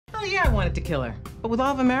Hell yeah, I wanted to kill her. But with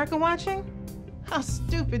all of America watching, how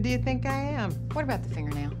stupid do you think I am? What about the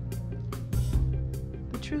fingernail?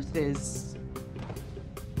 The truth is,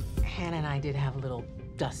 Hannah and I did have a little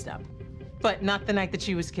dust-up. But not the night that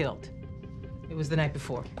she was killed. It was the night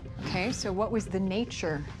before. Okay, so what was the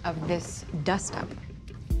nature of this dust-up?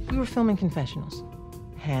 We were filming confessionals.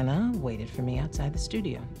 Hannah waited for me outside the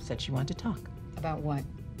studio, said she wanted to talk. About what?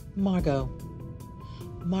 Margot.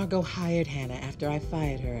 Margot hired Hannah after I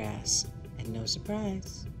fired her ass. And no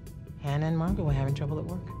surprise. Hannah and Margot were having trouble at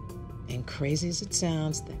work. And crazy as it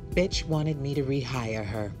sounds, that bitch wanted me to rehire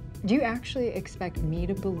her. Do you actually expect me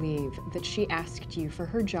to believe that she asked you for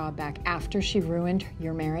her job back after she ruined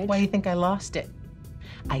your marriage? Why do you think I lost it?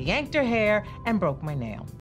 I yanked her hair and broke my nail.